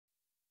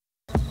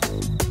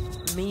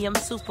Me, I'm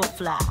super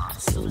fly,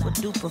 super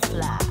duper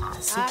fly,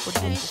 super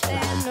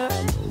duper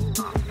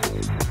fly.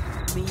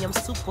 Me, I'm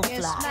super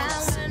fly,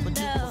 super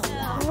duper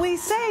fly. We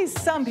say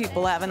some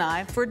people have an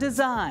eye for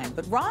design,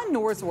 but Ron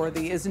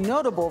Norsworthy is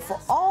notable for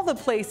all the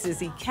places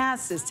he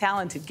casts his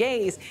talented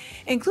gaze,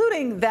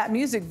 including that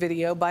music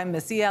video by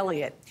Missy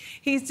Elliott.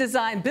 He's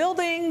designed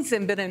buildings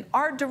and been an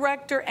art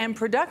director and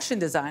production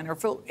designer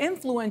for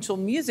influential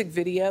music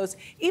videos,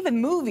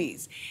 even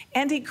movies.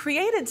 And he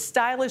created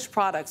stylish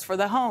products for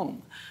the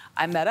home.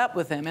 I met up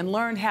with him and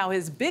learned how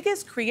his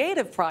biggest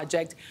creative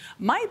project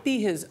might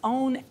be his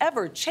own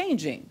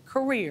ever-changing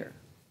career.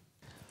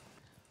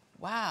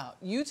 Wow,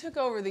 you took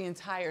over the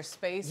entire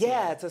space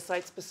Yeah, here. it's a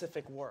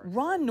site-specific work.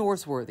 Ron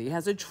Norsworthy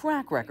has a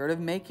track record of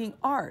making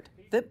art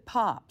that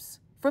pops,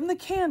 from the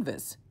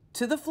canvas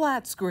to the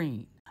flat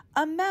screen.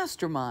 A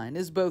mastermind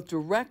as both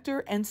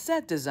director and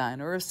set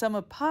designer of some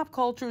of pop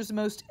culture's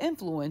most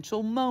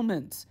influential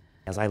moments.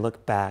 As I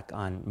look back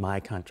on my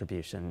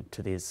contribution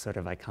to these sort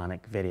of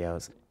iconic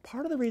videos,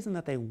 part of the reason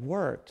that they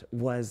worked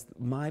was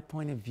my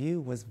point of view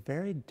was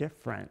very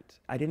different.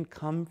 I didn't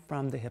come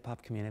from the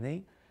hip-hop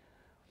community.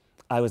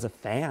 I was a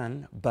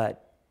fan,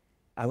 but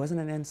I wasn't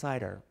an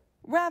insider.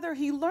 Rather,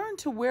 he learned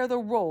to wear the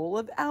role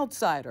of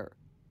outsider.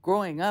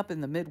 Growing up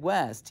in the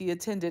Midwest, he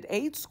attended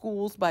 8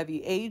 schools by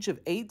the age of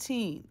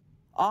 18,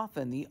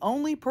 often the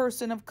only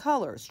person of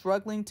color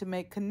struggling to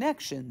make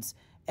connections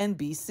and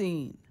be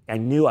seen. I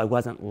knew I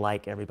wasn't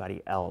like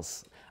everybody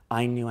else.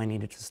 I knew I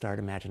needed to start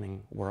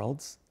imagining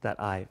worlds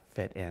that I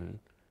fit in.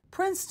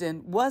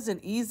 Princeton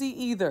wasn't easy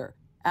either.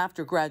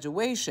 After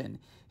graduation,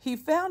 he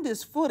found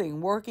his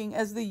footing working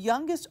as the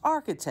youngest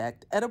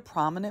architect at a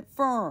prominent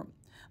firm.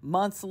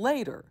 Months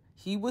later,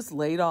 he was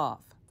laid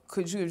off.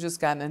 Could you have just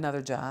gotten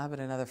another job at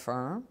another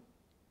firm?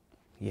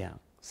 Yeah,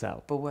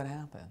 so. But what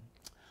happened?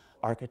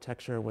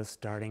 Architecture was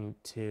starting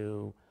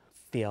to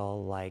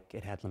feel like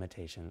it had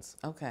limitations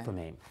for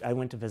me. I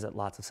went to visit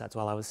lots of sets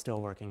while I was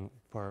still working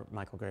for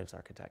Michael Graves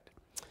Architect.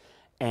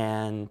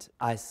 And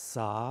I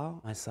saw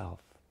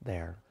myself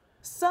there.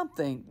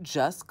 Something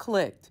just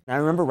clicked. I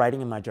remember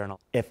writing in my journal,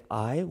 if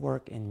I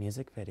work in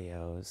music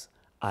videos,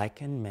 I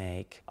can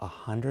make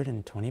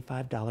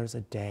 $125 a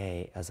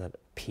day as a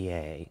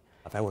PA.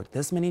 If I work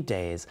this many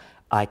days,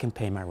 I can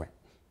pay my rent.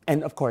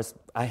 And of course,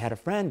 I had a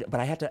friend, but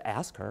I had to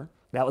ask her.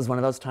 That was one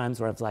of those times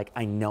where I was like,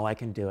 I know I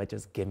can do it,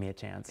 just give me a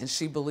chance. And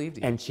she believed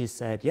you. And she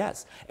said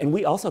yes. And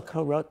we also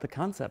co-wrote the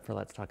concept for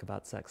Let's Talk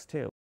About Sex,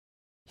 too.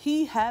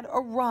 He had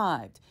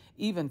arrived,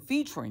 even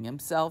featuring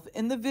himself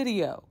in the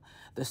video.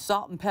 The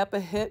Salt and Pepper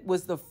hit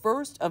was the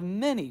first of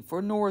many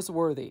for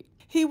Norsworthy.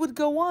 He would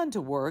go on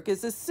to work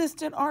as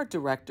assistant art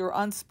director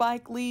on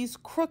Spike Lee's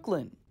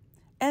Crooklyn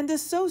and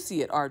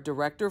associate art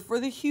director for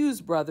the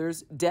Hughes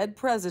brothers' Dead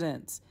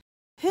Presidents.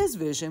 His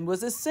vision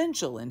was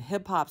essential in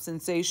hip-hop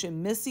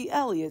sensation Missy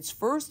Elliott's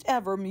first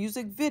ever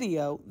music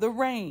video, The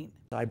Rain.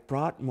 I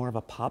brought more of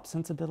a pop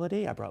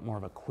sensibility. I brought more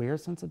of a queer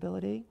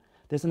sensibility.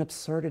 There's an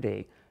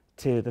absurdity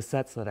to the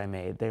sets that I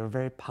made. They were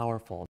very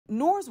powerful.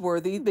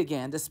 Norsworthy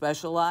began to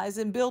specialize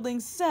in building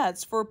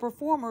sets for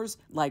performers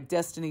like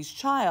Destiny's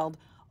Child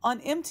on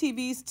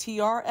MTV's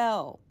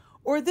TRL,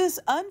 or this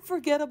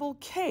unforgettable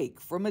cake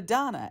for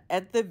Madonna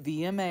at the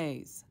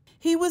VMAs.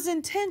 He was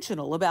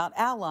intentional about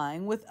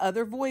allying with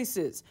other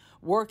voices,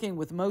 working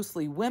with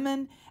mostly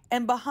women,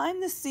 and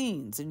behind the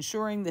scenes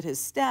ensuring that his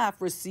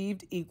staff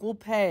received equal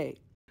pay.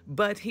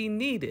 But he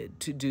needed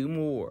to do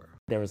more.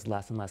 There was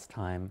less and less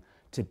time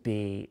to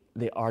be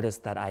the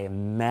artist that I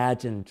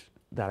imagined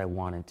that I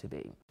wanted to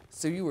be.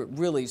 So you were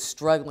really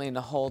struggling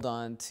to hold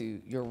on to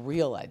your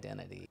real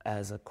identity.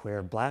 As a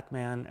queer black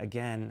man,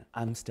 again,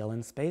 I'm still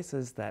in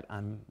spaces that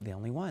I'm the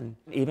only one.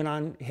 Even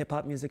on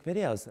hip-hop music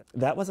videos,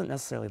 that wasn't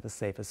necessarily the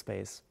safest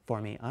space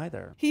for me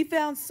either. He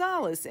found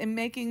solace in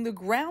making the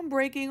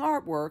groundbreaking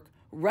artwork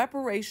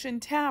Reparation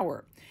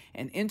Tower,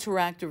 an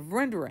interactive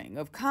rendering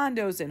of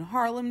condos in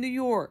Harlem, New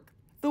York.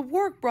 The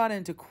work brought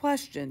into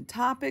question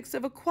topics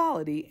of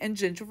equality and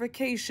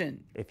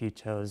gentrification. If you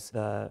chose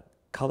the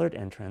colored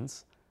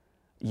entrance,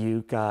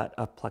 you got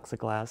a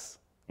plexiglass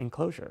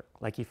enclosure,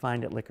 like you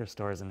find at liquor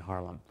stores in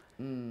Harlem.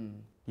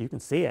 You can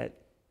see it,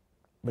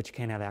 but you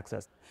can't have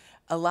access.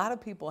 A lot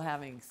of people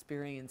having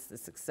experienced the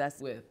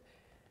success with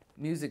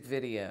music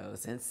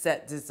videos and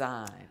set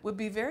design would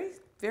be very,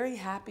 very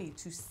happy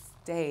to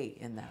stay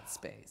in that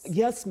space.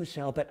 Yes,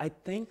 Michelle, but I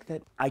think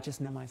that I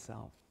just know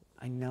myself.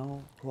 I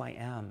know who I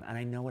am, and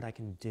I know what I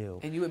can do.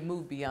 And you would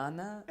move beyond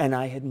that? And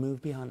I had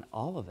moved beyond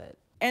all of it.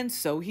 And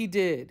so he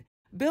did,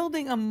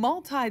 building a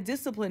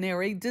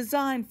multidisciplinary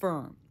design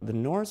firm. The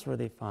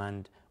Norsworthy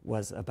Fund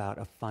was about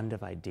a fund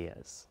of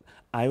ideas.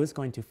 I was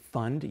going to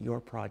fund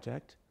your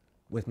project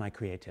with my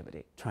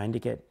creativity, trying to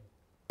get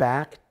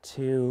back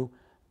to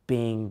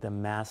being the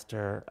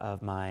master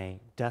of my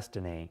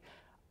destiny.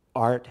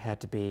 Art had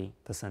to be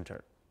the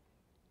center.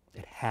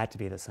 It had to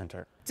be the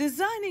center.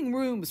 Designing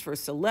rooms for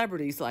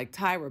celebrities like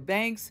Tyra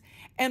Banks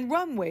and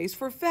runways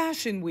for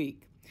Fashion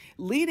Week.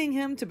 leading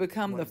him to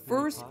become the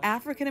first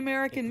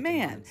African-American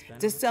man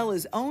to sell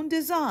his own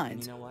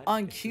designs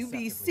on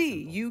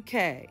QVC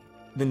UK.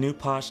 The new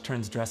posh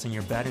turns dressing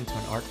your bed into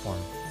an art form.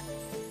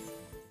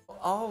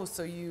 Oh,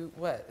 so you,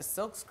 what,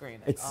 silk screen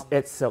it?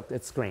 It's silk,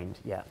 it's screened,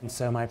 yeah. And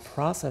so my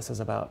process is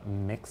about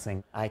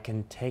mixing. I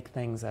can take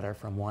things that are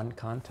from one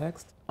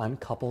context,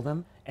 uncouple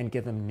them, and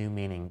give them new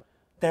meaning.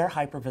 They're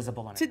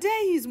hyper-visible.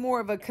 Today, he's more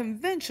of a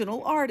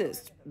conventional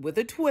artist with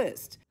a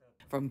twist.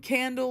 From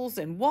candles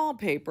and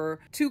wallpaper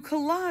to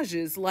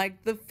collages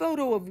like the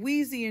photo of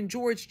Wheezy and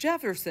George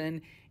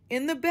Jefferson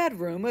in the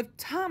bedroom of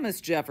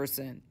Thomas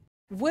Jefferson.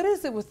 What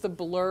is it with the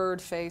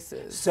blurred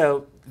faces?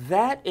 So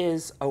that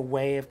is a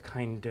way of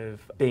kind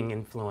of being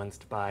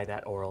influenced by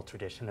that oral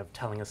tradition of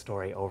telling a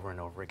story over and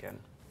over again.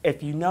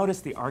 If you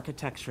notice, the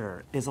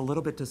architecture is a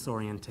little bit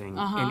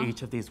disorienting in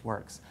each of these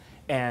works.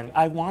 And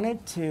I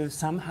wanted to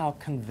somehow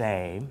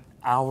convey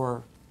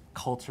our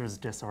culture's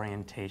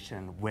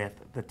disorientation with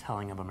the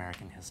telling of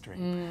American history.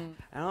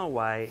 I don't know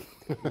why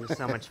you're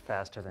so much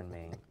faster than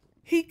me.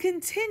 He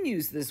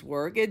continues this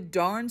work at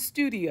Darn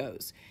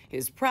Studios,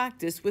 his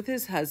practice with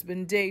his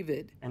husband,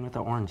 David. And with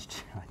the orange,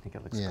 too, I think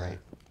it looks great.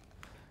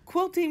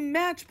 Quilting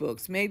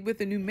matchbooks made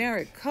with a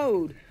numeric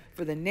code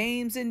for the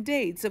names and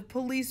dates of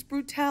police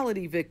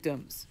brutality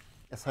victims.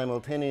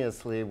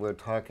 Simultaneously, we're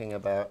talking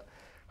about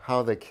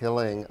how the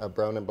killing of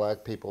brown and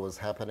black people was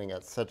happening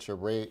at such a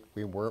rate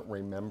we weren't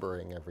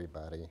remembering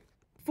everybody.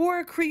 For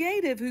a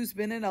creative who's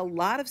been in a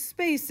lot of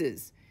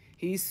spaces,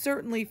 he's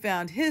certainly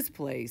found his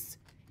place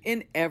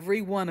in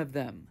every one of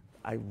them.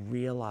 I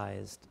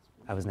realized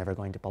I was never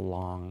going to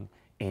belong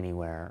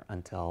anywhere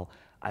until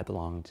I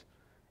belonged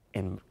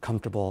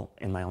comfortable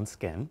in my own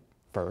skin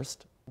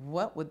first.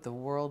 What would the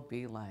world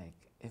be like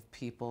if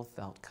people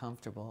felt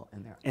comfortable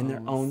in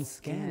their own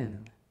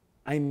skin?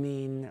 I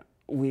mean,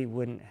 we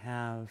wouldn't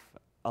have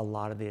a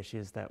lot of the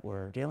issues that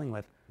we're dealing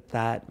with.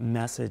 That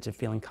message of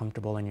feeling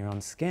comfortable in your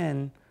own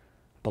skin,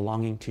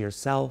 belonging to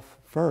yourself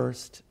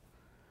first,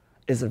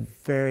 is a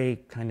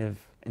very kind of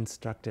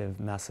instructive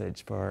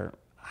message for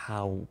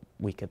how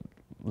we could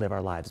live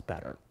our lives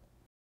better.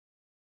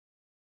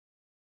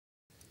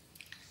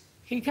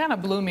 He kind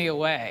of blew me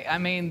away. I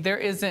mean, there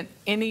isn't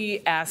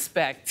any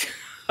aspect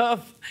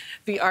of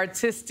the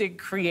artistic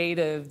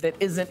creative that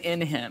isn't in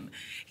him.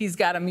 He's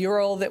got a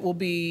mural that will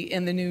be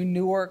in the new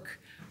Newark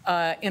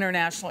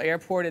International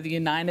Airport at the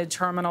United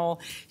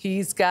Terminal.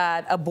 He's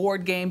got a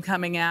board game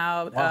coming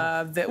out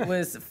that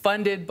was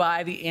funded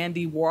by the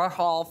Andy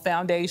Warhol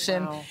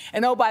Foundation.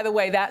 And oh, by the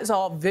way, that is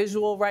all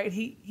visual, right?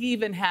 He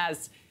even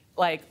has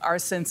like our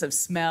sense of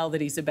smell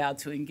that he's about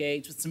to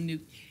engage with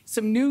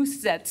some new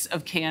sets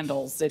of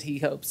candles that he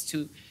hopes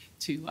to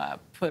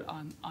put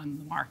on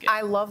the market.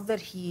 I love that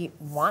he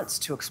wants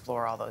to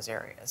explore all those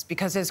areas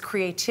because his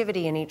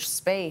creativity in each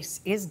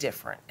space is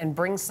different and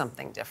brings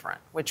something different,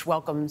 which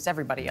welcomes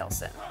everybody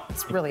else in.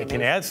 It's really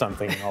amazing. It can add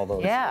something in all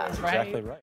those. Yeah, areas. right. Exactly right.